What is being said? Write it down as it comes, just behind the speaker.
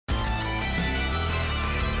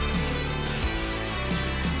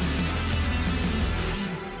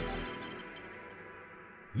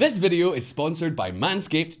This video is sponsored by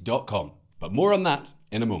manscaped.com, but more on that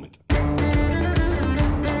in a moment.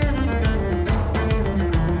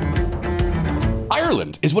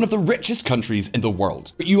 Ireland is one of the richest countries in the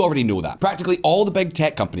world, but you already know that. Practically all the big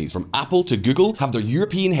tech companies from Apple to Google have their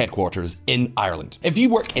European headquarters in Ireland. If you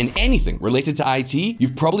work in anything related to IT,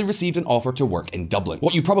 you've probably received an offer to work in Dublin.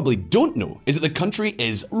 What you probably don't know is that the country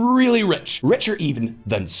is really rich, richer even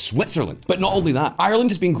than Switzerland. But not only that,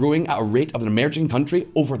 Ireland has been growing at a rate of an emerging country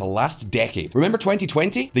over the last decade. Remember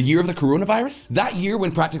 2020, the year of the coronavirus? That year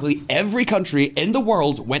when practically every country in the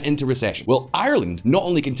world went into recession. Well, Ireland not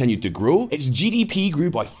only continued to grow, its GDP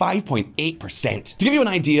grew by 5.8%. To give you an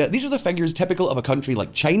idea, these are the figures typical of a country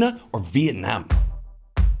like China or Vietnam.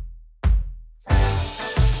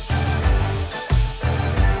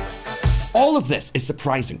 All of this is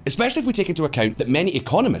surprising, especially if we take into account that many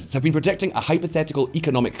economists have been predicting a hypothetical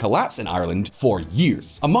economic collapse in Ireland for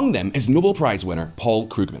years. Among them is Nobel Prize winner Paul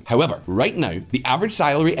Krugman. However, right now, the average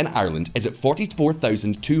salary in Ireland is at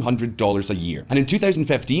 $44,200 a year. And in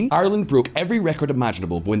 2015, Ireland broke every record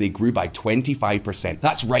imaginable when they grew by 25%.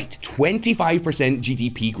 That's right, 25%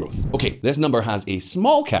 GDP growth. Okay, this number has a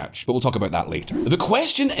small catch, but we'll talk about that later. The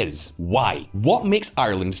question is, why? What makes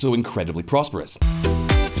Ireland so incredibly prosperous?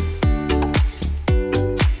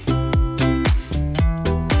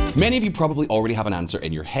 Many of you probably already have an answer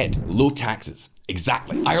in your head. Low taxes.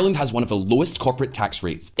 Exactly. Ireland has one of the lowest corporate tax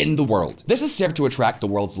rates in the world. This has served to attract the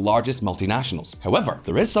world's largest multinationals. However,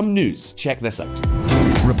 there is some news. Check this out.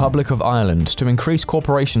 Republic of Ireland to increase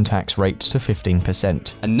corporation tax rates to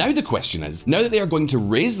 15%. And now the question is, now that they are going to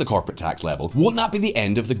raise the corporate tax level, won't that be the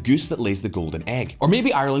end of the goose that lays the golden egg? Or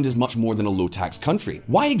maybe Ireland is much more than a low tax country.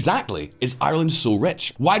 Why exactly is Ireland so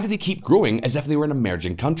rich? Why do they keep growing as if they were an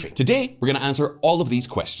emerging country? Today, we're going to answer all of these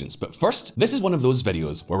questions. But first, this is one of those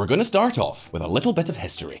videos where we're going to start off with a little bit of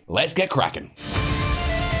history. Let's get cracking.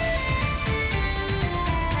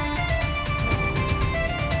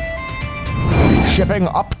 Shipping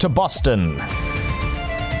up to Boston.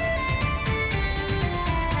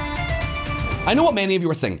 I know what many of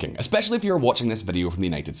you are thinking, especially if you're watching this video from the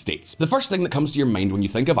United States. The first thing that comes to your mind when you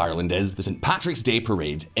think of Ireland is the St. Patrick's Day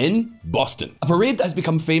Parade in Boston. A parade that has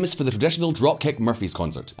become famous for the traditional Dropkick Murphys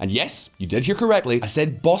concert. And yes, you did hear correctly, I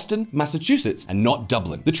said Boston, Massachusetts, and not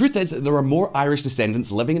Dublin. The truth is that there are more Irish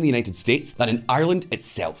descendants living in the United States than in Ireland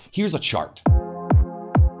itself. Here's a chart.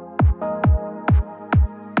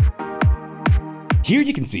 Here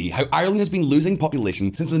you can see how Ireland has been losing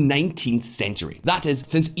population since the 19th century. That is,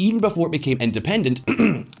 since even before it became independent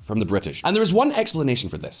from the British. And there is one explanation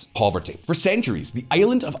for this: poverty. For centuries, the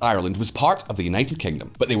island of Ireland was part of the United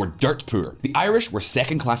Kingdom, but they were dirt poor. The Irish were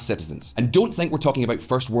second-class citizens. And don't think we're talking about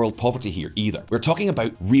first world poverty here either. We're talking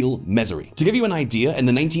about real misery. To give you an idea, in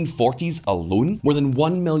the 1940s alone, more than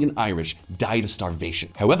 1 million Irish died of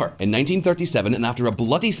starvation. However, in 1937, and after a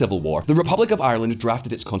bloody civil war, the Republic of Ireland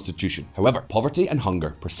drafted its constitution. However, poverty and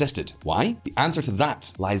hunger persisted. Why? The answer to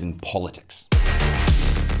that lies in politics.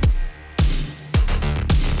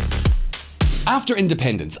 After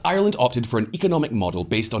independence, Ireland opted for an economic model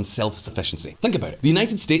based on self-sufficiency. Think about it. The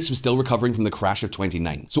United States was still recovering from the crash of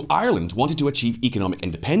 '29, so Ireland wanted to achieve economic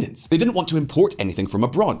independence. They didn't want to import anything from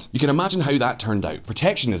abroad. You can imagine how that turned out.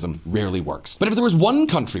 Protectionism rarely works. But if there was one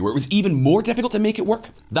country where it was even more difficult to make it work,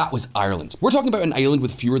 that was Ireland. We're talking about an island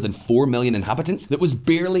with fewer than 4 million inhabitants that was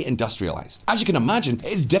barely industrialized. As you can imagine,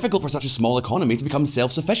 it is difficult for such a small economy to become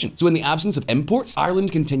self-sufficient. So in the absence of imports,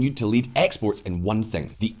 Ireland continued to lead exports in one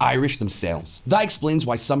thing: the Irish themselves. That explains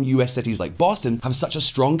why some US cities like Boston have such a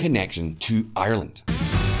strong connection to Ireland.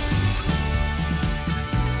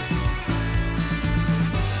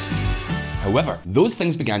 However, those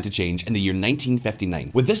things began to change in the year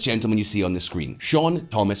 1959 with this gentleman you see on the screen, Sean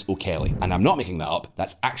Thomas O'Kelly. And I'm not making that up,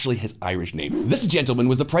 that's actually his Irish name. This gentleman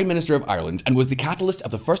was the Prime Minister of Ireland and was the catalyst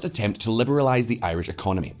of the first attempt to liberalise the Irish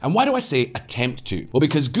economy. And why do I say attempt to? Well,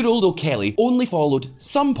 because good old O'Kelly only followed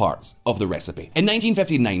some parts of the recipe. In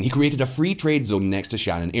 1959, he created a free trade zone next to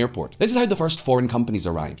Shannon Airport. This is how the first foreign companies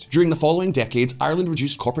arrived. During the following decades, Ireland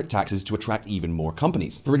reduced corporate taxes to attract even more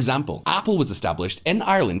companies. For example, Apple was established in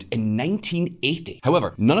Ireland in 1980.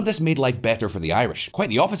 However, none of this made life better for the Irish. Quite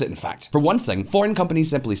the opposite, in fact. For one thing, foreign companies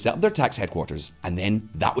simply set up their tax headquarters, and then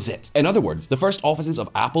that was it. In other words, the first offices of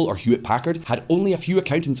Apple or Hewlett-Packard had only a few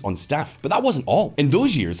accountants on staff, but that wasn't all. In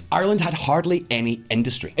those years, Ireland had hardly any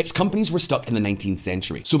industry. Its companies were stuck in the 19th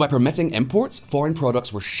century. So by permitting imports, foreign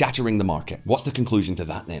products were shattering the market. What's the conclusion to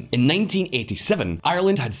that then? In 1987,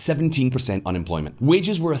 Ireland had 17% unemployment.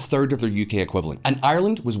 Wages were a third of their UK equivalent, and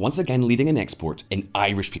Ireland was once again leading in export in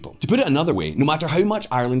Irish people. To put it another another way, no matter how much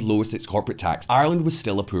Ireland lowers its corporate tax, Ireland was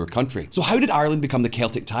still a poor country. So how did Ireland become the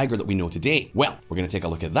Celtic tiger that we know today? Well, we're going to take a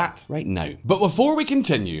look at that right now. But before we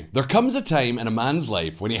continue, there comes a time in a man's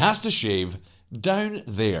life when he has to shave down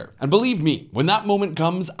there. And believe me, when that moment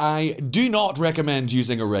comes, I do not recommend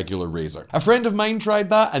using a regular razor. A friend of mine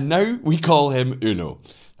tried that and now we call him Uno.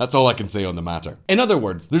 That's all I can say on the matter. In other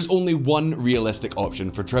words, there's only one realistic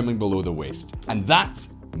option for trimming below the waist, and that's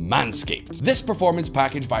Manscaped. This performance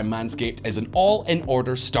package by Manscaped is an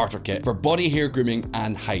all-in-order starter kit for body hair grooming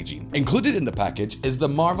and hygiene. Included in the package is the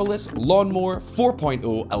marvelous Lawnmower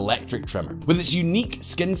 4.0 electric trimmer. With its unique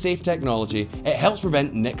skin-safe technology, it helps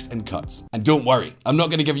prevent nicks and cuts. And don't worry, I'm not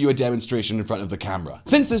going to give you a demonstration in front of the camera.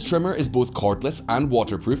 Since this trimmer is both cordless and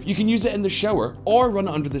waterproof, you can use it in the shower or run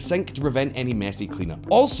it under the sink to prevent any messy cleanup.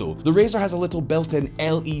 Also, the razor has a little built-in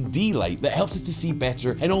LED light that helps us to see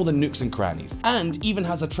better in all the nooks and crannies, and even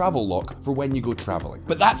has a travel lock for when you go traveling.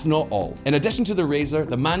 But that's not all. In addition to the razor,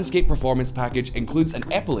 the Manscaped Performance Package includes an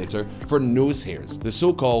epilator for nose hairs, the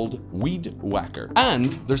so-called Weed Whacker.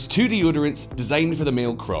 And there's two deodorants designed for the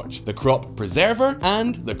male crotch, the Crop Preserver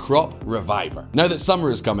and the Crop Reviver. Now that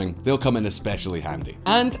summer is coming, they'll come in especially handy.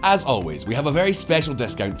 And as always, we have a very special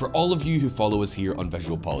discount for all of you who follow us here on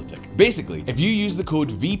VisualPolitik. Basically, if you use the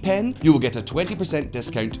code VPEN, you will get a 20%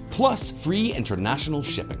 discount plus free international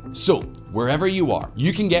shipping. So, wherever you are,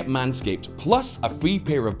 you can get Manscaped plus a free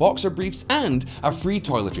pair of boxer briefs and a free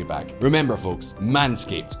toiletry bag. Remember folks,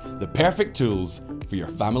 Manscaped, the perfect tools for your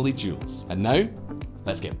family jewels. And now,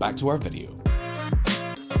 let's get back to our video.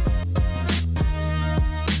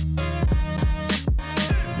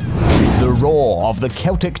 The roar of the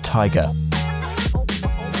Celtic tiger.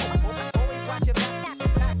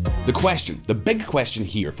 The big question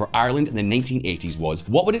here for Ireland in the 1980s was,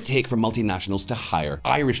 what would it take for multinationals to hire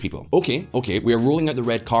Irish people? Okay, we are rolling out the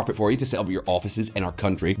red carpet for you to set up your offices in our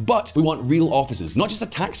country, but we want real offices, not just a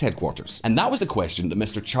tax headquarters. And that was the question that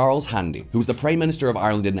Mr. Charles Handy, who was the Prime Minister of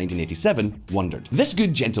Ireland in 1987, wondered. This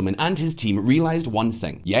good gentleman and his team realised one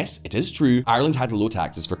thing. Yes, it is true, Ireland had low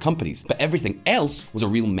taxes for companies, but everything else was a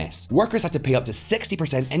real mess. Workers had to pay up to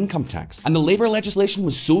 60% income tax, and the labour legislation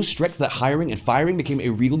was so strict that hiring and firing became a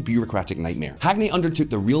real bureaucratic nightmare. Hackney undertook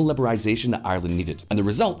the real liberalisation that Ireland needed, and the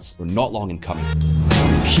results were not long in coming.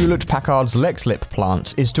 Hewlett-Packard's Leixlip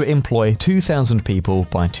plant is to employ 2,000 people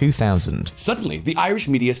by 2000. Suddenly, the Irish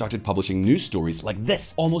media started publishing news stories like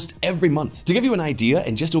this almost every month. To give you an idea,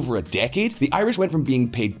 in just over a decade, the Irish went from being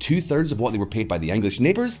paid 2/3 of what they were paid by the English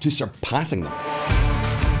neighbours to surpassing them.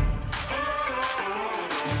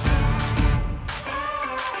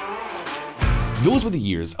 Those were the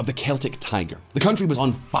years of the Celtic tiger. The country was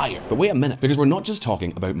on fire. But wait a minute, because we're not just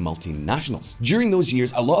talking about multinationals. During those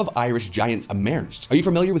years, a lot of Irish giants emerged. Are you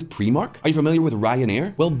familiar with Primark? Are you familiar with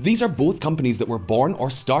Ryanair? Well, these are both companies that were born or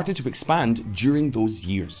started to expand during those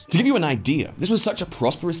years. To give you an idea, this was such a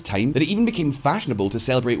prosperous time that it even became fashionable to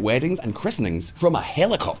celebrate weddings and christenings from a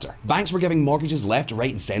helicopter. Banks were giving mortgages left, right,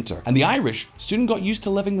 and centre, and the Irish soon got used to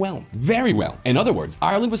living well. Very well. In other words,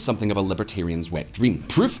 Ireland was something of a libertarian's wet dream.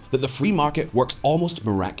 Proof that the free market works almost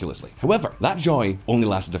miraculously. However, that joy only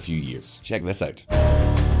lasted a few years. Check this out.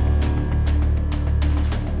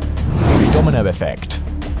 Domino effect.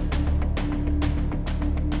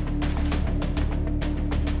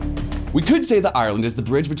 We could say that Ireland is the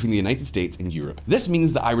bridge between the United States and Europe. This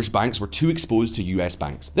means that Irish banks were too exposed to US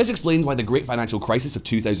banks. This explains why the great financial crisis of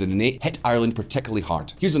 2008 hit Ireland particularly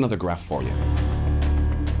hard. Here's another graph for you.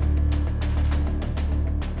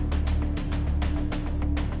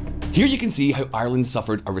 Here you can see how Ireland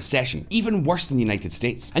suffered a recession, even worse than the United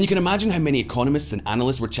States. And you can imagine how many economists and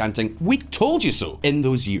analysts were chanting, "We told you so," in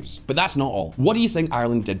those years. But that's not all. What do you think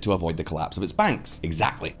Ireland did to avoid the collapse of its banks?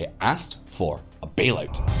 Exactly, it asked for a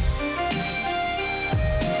bailout.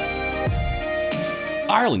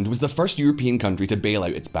 Ireland was the first European country to bail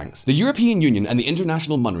out its banks. The European Union and the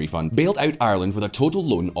International Monetary Fund bailed out Ireland with a total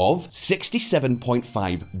loan of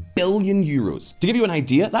 67.5 billion euros. To give you an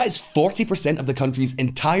idea, that is 40% of the country's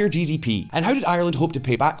entire GDP. And how did Ireland hope to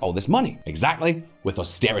pay back all this money? Exactly, with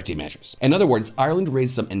austerity measures. In other words, Ireland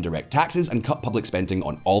raised some indirect taxes and cut public spending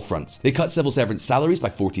on all fronts. They cut civil servants' salaries by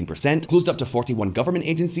 14%, closed up to 41 government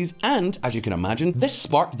agencies, and, as you can imagine, this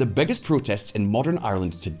sparked the biggest protests in modern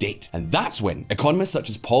Ireland to date. And that's when economists such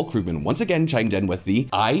as Paul Krugman once again chimed in with the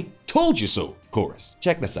 "I told you so" chorus.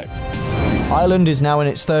 Check this out. Ireland is now in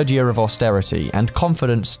its third year of austerity, and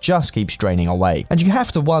confidence just keeps draining away. And you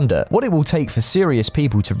have to wonder what it will take for serious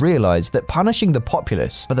people to realise that punishing the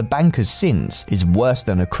populace for the bankers' sins is worse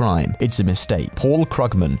than a crime. It's a mistake. Paul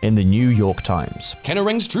Krugman in the New York Times. Kinda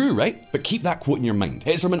rings true, right? But keep that quote in your mind.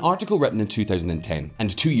 It's from an article written in 2010, and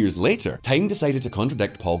 2 years later, Time decided to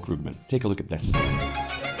contradict Paul Krugman. Take a look at this.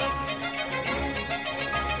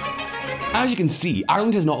 As you can see,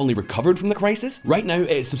 Ireland has not only recovered from the crisis, right now it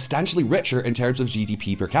is substantially richer in terms of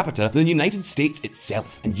GDP per capita than the United States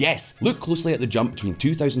itself. And yes, look closely at the jump between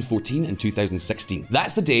 2014 and 2016.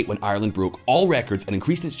 That's the date when Ireland broke all records and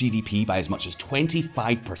increased its GDP by as much as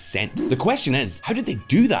 25%. The question is, how did they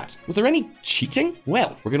do that? Was there any cheating?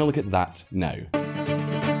 Well, we're gonna look at that now.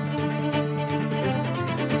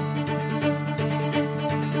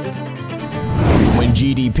 When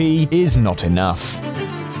GDP is not enough.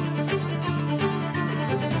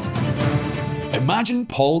 Imagine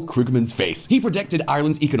Paul Krugman's face. He predicted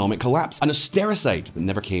Ireland's economic collapse, an austericide that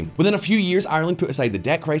never came. Within a few years, Ireland put aside the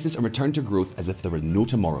debt crisis and returned to growth as if there was no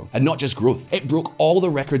tomorrow. And not just growth, it broke all the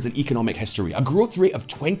records in economic history, a growth rate of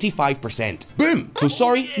 25%. Boom! So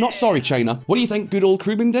sorry, not sorry, China. What do you think good old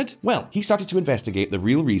Krugman did? Well, he started to investigate the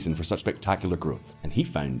real reason for such spectacular growth, and he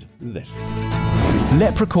found this.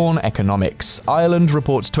 Leprechaun economics. Ireland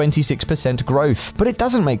reports 26% growth, but it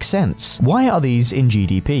doesn't make sense. Why are these in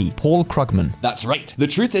GDP? Paul Krugman. That's right. The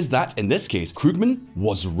truth is that, in this case, Krugman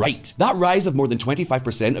was right. That rise of more than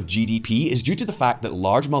 25% of GDP is due to the fact that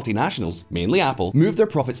large multinationals, mainly Apple, moved their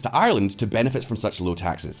profits to Ireland to benefit from such low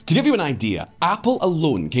taxes. To give you an idea, Apple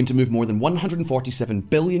alone came to move more than 147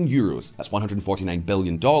 billion euros, that's $149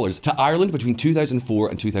 billion, to Ireland between 2004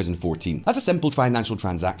 and 2014. That's a simple financial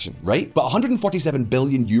transaction, right? But 147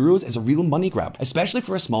 billion euros is a real money grab, especially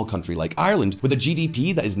for a small country like Ireland, with a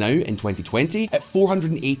GDP that is now, in 2020, at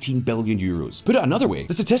 418 billion euros. Put it another way,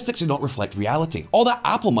 the statistics do not reflect reality. All that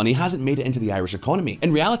Apple money hasn't made it into the Irish economy.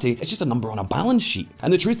 In reality, it's just a number on a balance sheet.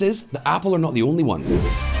 And the truth is that Apple are not the only ones.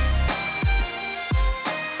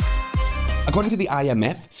 According to the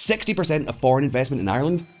IMF, 60% of foreign investment in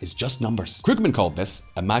Ireland is just numbers. Krugman called this,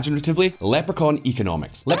 imaginatively, leprechaun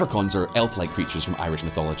economics. Leprechauns are elf-like creatures from Irish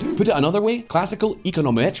mythology. Put it another way, classical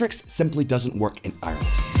econometrics simply doesn't work in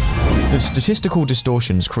Ireland. The statistical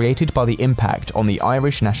distortions created by the impact on the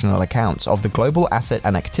Irish national accounts of the global asset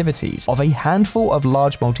and activities of a handful of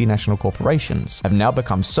large multinational corporations have now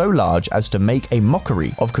become so large as to make a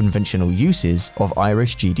mockery of conventional uses of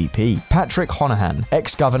Irish GDP. Patrick Honohan,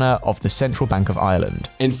 ex-governor of the Central Bank of Ireland.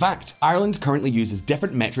 In fact, Ireland currently uses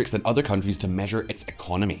different metrics than other countries to measure its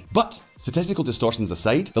economy. But, statistical distortions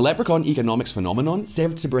aside, the leprechaun economics phenomenon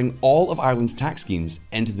served to bring all of Ireland's tax schemes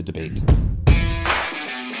into the debate.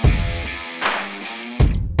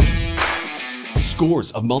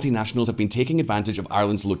 Scores of multinationals have been taking advantage of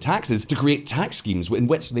Ireland's low taxes to create tax schemes in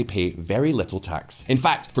which they pay very little tax. In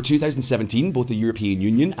fact, for 2017, both the European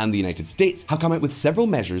Union and the United States have come out with several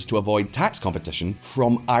measures to avoid tax competition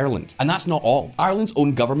from Ireland. And that's not all. Ireland's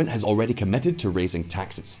own government has already committed to raising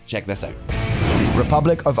taxes. Check this out.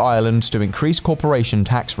 Republic of Ireland to increase corporation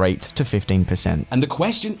tax rate to 15%. And the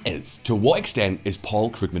question is, to what extent is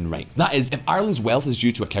Paul Krugman right? That is, if Ireland's wealth is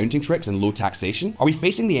due to accounting tricks and low taxation, are we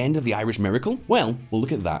facing the end of the Irish miracle? Well, we'll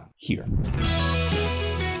look at that here.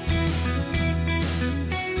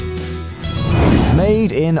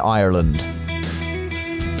 Made in Ireland.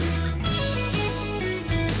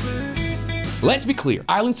 Let's be clear,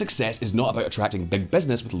 Ireland's success is not about attracting big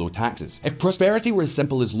business with low taxes. If prosperity were as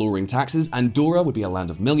simple as lowering taxes, Andorra would be a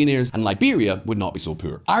land of millionaires and Liberia would not be so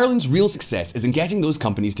poor. Ireland's real success is in getting those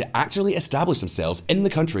companies to actually establish themselves in the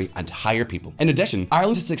country and hire people. In addition,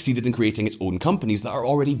 Ireland has succeeded in creating its own companies that are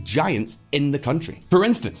already giants in the country. For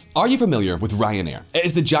instance, are you familiar with Ryanair? It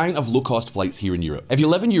is the giant of low-cost flights here in Europe. If you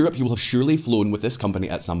live in Europe, you will have surely flown with this company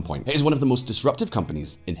at some point. It is one of the most disruptive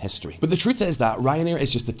companies in history. But the truth is that Ryanair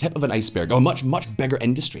is just the tip of an iceberg, a much bigger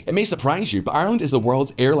industry. It may surprise you, but Ireland is the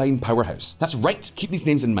world's airline powerhouse. That's right, keep these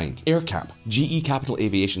names in mind. AerCap, GE Capital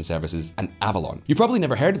Aviation Services, and Avalon. You've probably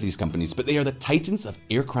never heard of these companies, but they are the titans of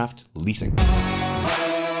aircraft leasing.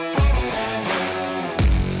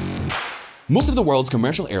 Most of the world's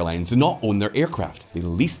commercial airlines do not own their aircraft, they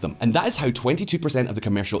lease them. And that is how 22% of the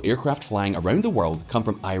commercial aircraft flying around the world come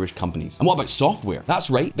from Irish companies. And what about software? That's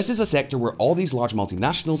right, this is a sector where all these large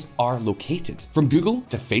multinationals are located. From Google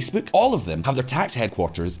to Facebook, all of them have their tax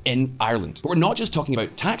headquarters in Ireland. But we're not just talking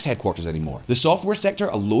about tax headquarters anymore. The software sector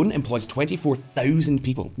alone employs 24,000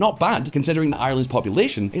 people. Not bad, considering that Ireland's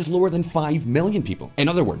population is lower than 5 million people. In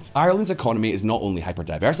other words, Ireland's economy is not only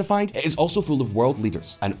hyper-diversified, it is also full of world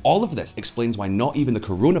leaders. And all of this explains explains why not even the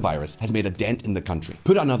coronavirus has made a dent in the country.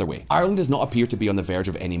 Put it another way, Ireland does not appear to be on the verge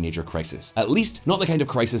of any major crisis. At least, not the kind of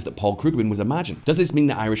crisis that Paul Krugman was imagined. Does this mean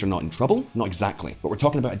the Irish are not in trouble? Not exactly, but we're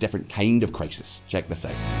talking about a different kind of crisis. Check this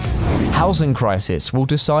out. Housing crisis will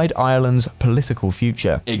decide Ireland's political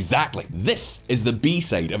future. Exactly. This is the B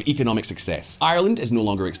side of economic success. Ireland is no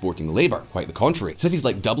longer exporting labour, quite the contrary. Cities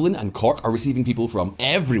like Dublin and Cork are receiving people from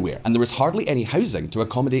everywhere, and there is hardly any housing to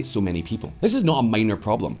accommodate so many people. This is not a minor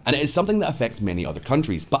problem, and it is something that affects many other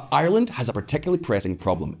countries, but Ireland has a particularly pressing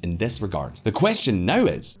problem in this regard. The question now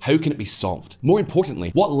is, how can it be solved? More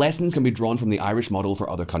importantly, what lessons can be drawn from the Irish model for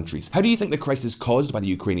other countries? How do you think the crisis caused by the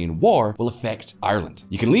Ukrainian war will affect Ireland?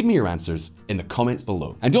 You can leave me your answers in the comments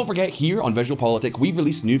below. And don't forget, here on VisualPolitik, we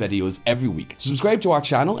release new videos every week. So subscribe to our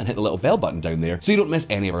channel and hit the little bell button down there so you don't miss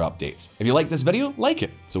any of our updates. If you like this video, like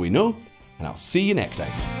it so we know, and I'll see you next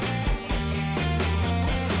time.